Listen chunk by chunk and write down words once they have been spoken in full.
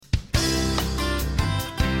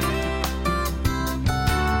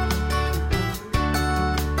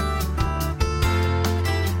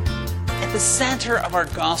center of our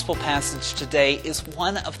gospel passage today is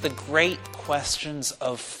one of the great questions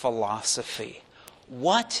of philosophy.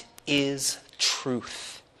 What is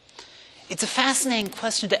truth? It's a fascinating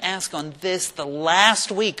question to ask on this, the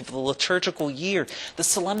last week of the liturgical year, the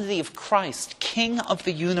solemnity of Christ, King of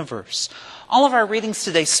the universe. All of our readings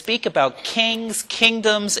today speak about kings,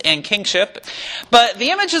 kingdoms, and kingship. But the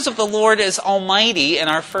images of the Lord as Almighty in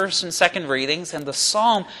our first and second readings and the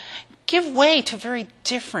Psalm give way to a very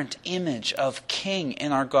different image of king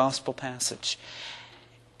in our gospel passage.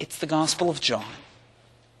 It's the Gospel of John.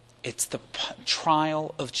 It's the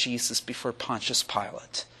trial of Jesus before Pontius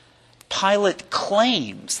Pilate. Pilate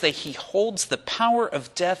claims that he holds the power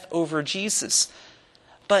of death over Jesus.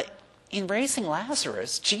 But in raising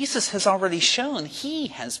Lazarus, Jesus has already shown he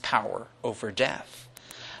has power over death.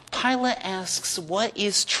 Pilate asks, what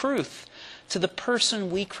is truth to the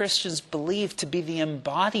person we Christians believe to be the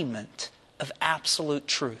embodiment of absolute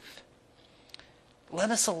truth?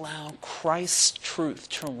 Let us allow Christ's truth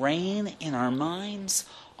to reign in our minds,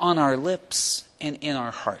 on our lips, and in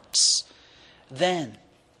our hearts. Then,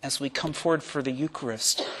 as we come forward for the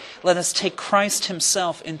Eucharist, let us take Christ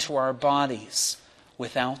himself into our bodies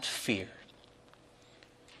without fear.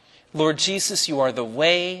 Lord Jesus, you are the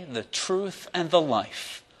way, the truth, and the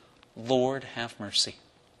life. Lord, have mercy.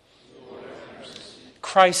 Lord, have mercy.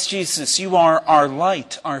 Christ Jesus, you are our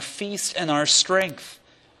light, our feast, and our strength.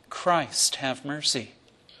 Christ, have mercy.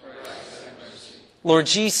 Christ, have mercy. Lord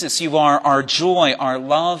Jesus, you are our joy, our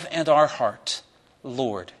love, and our heart.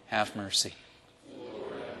 Lord, have mercy.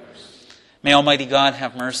 May Almighty God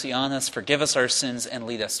have mercy on us, forgive us our sins, and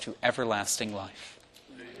lead us to everlasting life.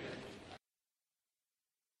 Amen.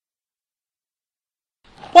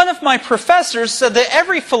 One of my professors said that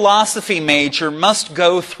every philosophy major must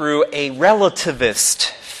go through a relativist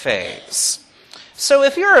phase. So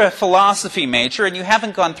if you're a philosophy major and you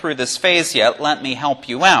haven't gone through this phase yet, let me help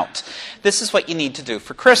you out. This is what you need to do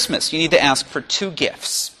for Christmas. You need to ask for 2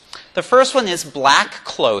 gifts. The first one is black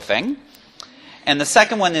clothing. And the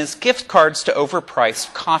second one is gift cards to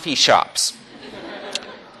overpriced coffee shops.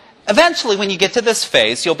 Eventually, when you get to this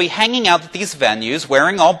phase, you'll be hanging out at these venues,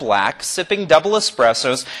 wearing all black, sipping double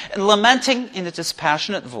espressos, and lamenting in a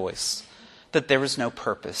dispassionate voice that there is no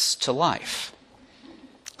purpose to life.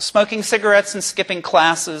 Smoking cigarettes and skipping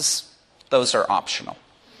classes, those are optional.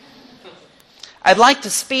 I'd like to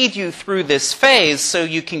speed you through this phase so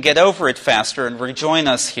you can get over it faster and rejoin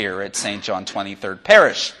us here at St. John XXIII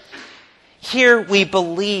Parish. Here we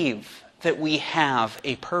believe that we have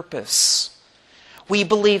a purpose. We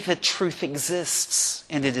believe that truth exists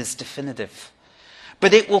and it is definitive.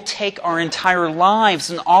 But it will take our entire lives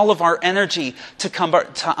and all of our energy to come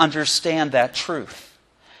to understand that truth.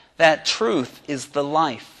 That truth is the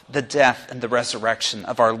life, the death, and the resurrection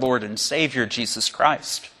of our Lord and Savior, Jesus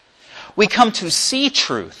Christ. We come to see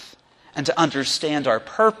truth and to understand our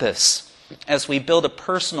purpose as we build a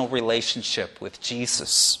personal relationship with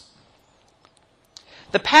Jesus.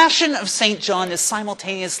 The Passion of St. John is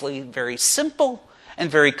simultaneously very simple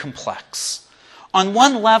and very complex. On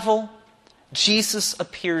one level, Jesus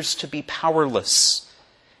appears to be powerless.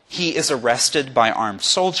 He is arrested by armed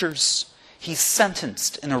soldiers. He's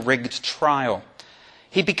sentenced in a rigged trial.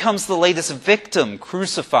 He becomes the latest victim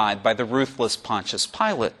crucified by the ruthless Pontius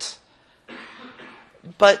Pilate.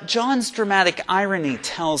 But John's dramatic irony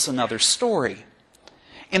tells another story.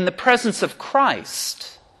 In the presence of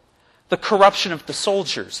Christ, the corruption of the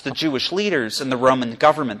soldiers, the Jewish leaders, and the Roman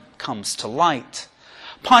government comes to light.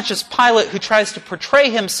 Pontius Pilate, who tries to portray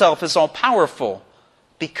himself as all-powerful,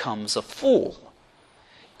 becomes a fool.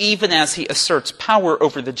 Even as he asserts power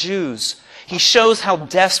over the Jews, he shows how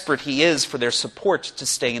desperate he is for their support to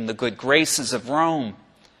stay in the good graces of Rome.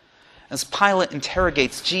 As Pilate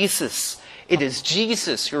interrogates Jesus, it is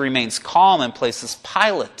Jesus who remains calm and places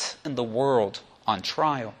Pilate and the world on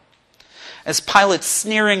trial. As Pilate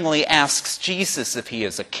sneeringly asks Jesus if he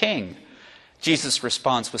is a king, Jesus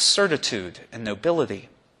responds with certitude and nobility.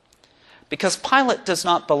 Because Pilate does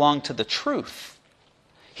not belong to the truth,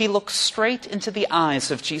 he looks straight into the eyes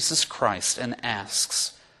of Jesus Christ and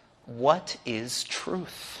asks, "What is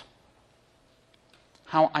truth?"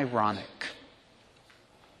 How ironic.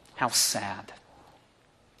 How sad.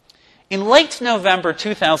 In late November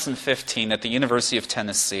 2015 at the University of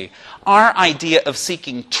Tennessee, our idea of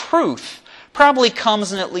seeking truth probably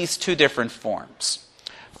comes in at least 2 different forms.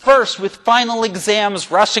 First, with final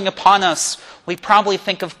exams rushing upon us, we probably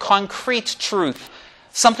think of concrete truth,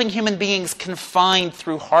 something human beings can find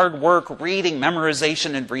through hard work, reading,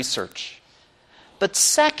 memorization, and research. But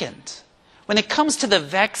second, when it comes to the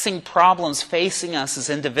vexing problems facing us as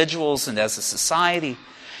individuals and as a society,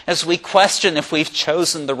 as we question if we've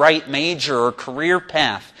chosen the right major or career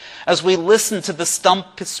path, as we listen to the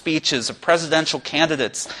stump speeches of presidential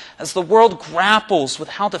candidates, as the world grapples with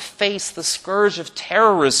how to face the scourge of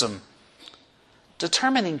terrorism,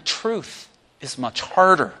 determining truth is much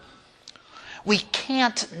harder. We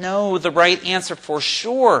can't know the right answer for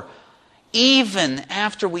sure, even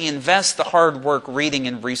after we invest the hard work, reading,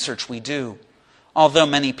 and research we do. Although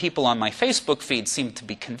many people on my Facebook feed seem to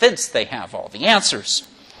be convinced they have all the answers.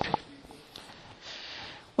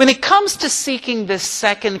 When it comes to seeking this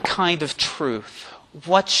second kind of truth,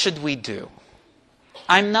 what should we do?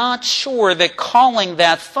 I'm not sure that calling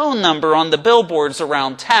that phone number on the billboards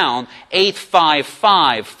around town,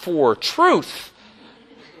 855-4-TRUTH,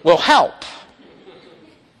 will help.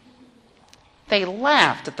 They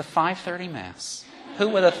laughed at the 5:30 Mass. Who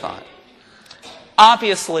would have thought?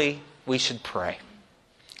 Obviously, we should pray.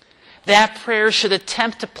 That prayer should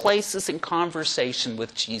attempt to place us in conversation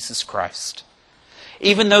with Jesus Christ.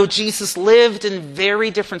 Even though Jesus lived in very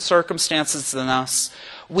different circumstances than us,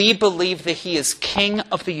 we believe that he is King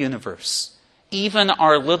of the universe, even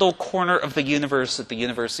our little corner of the universe at the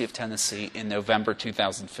University of Tennessee in November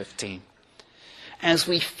 2015. As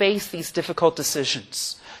we face these difficult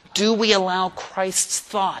decisions, do we allow Christ's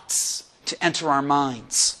thoughts to enter our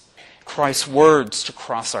minds, Christ's words to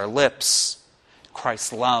cross our lips,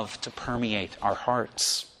 Christ's love to permeate our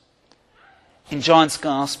hearts? In John's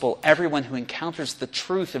Gospel, everyone who encounters the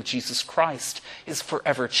truth of Jesus Christ is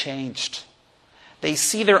forever changed. They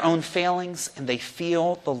see their own failings and they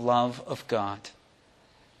feel the love of God.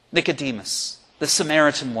 Nicodemus, the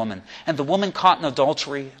Samaritan woman, and the woman caught in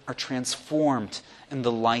adultery are transformed in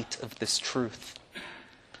the light of this truth.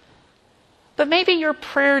 But maybe your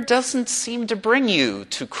prayer doesn't seem to bring you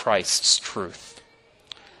to Christ's truth.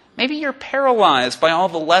 Maybe you're paralyzed by all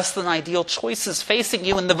the less than ideal choices facing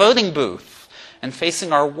you in the voting booth and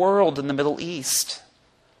facing our world in the Middle East.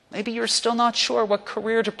 Maybe you're still not sure what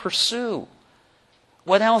career to pursue.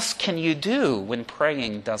 What else can you do when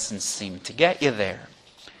praying doesn't seem to get you there?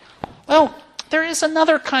 Well, there is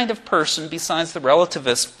another kind of person besides the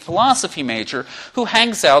relativist philosophy major who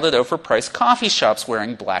hangs out at overpriced coffee shops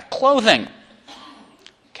wearing black clothing.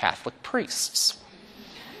 Catholic priests.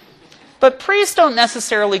 But priests don't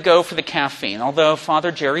necessarily go for the caffeine, although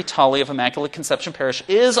Father Jerry Tully of Immaculate Conception Parish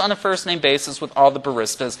is on a first-name basis with all the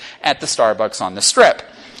baristas at the Starbucks on the Strip.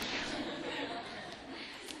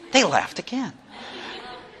 They laughed again.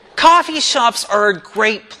 Coffee shops are a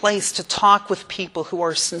great place to talk with people who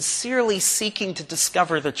are sincerely seeking to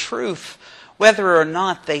discover the truth, whether or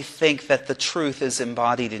not they think that the truth is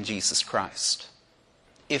embodied in Jesus Christ.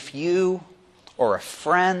 If you or a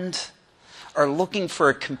friend are looking for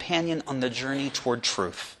a companion on the journey toward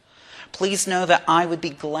truth, please know that I would be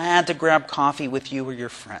glad to grab coffee with you or your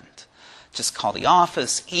friend. Just call the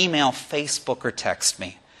office, email, Facebook, or text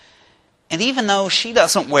me. And even though she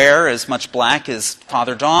doesn't wear as much black as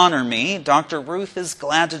Father Don or me, Dr. Ruth is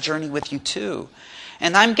glad to journey with you too.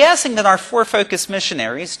 And I'm guessing that our 4 focus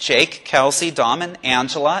missionaries, Jake, Kelsey, Dom, and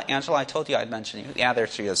Angela, I told you I'd mention you. Yeah, there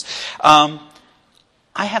she is.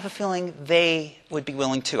 I have a feeling they would be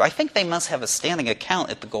willing to. I think they must have a standing account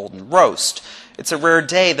at the Golden Roast. It's a rare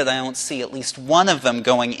day that I don't see at least one of them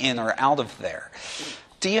going in or out of there.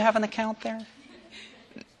 Do you have an account there?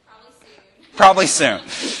 Probably soon.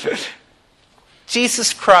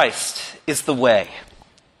 Jesus Christ is the way,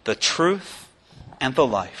 the truth, and the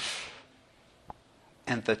life.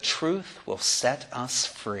 And the truth will set us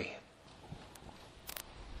free.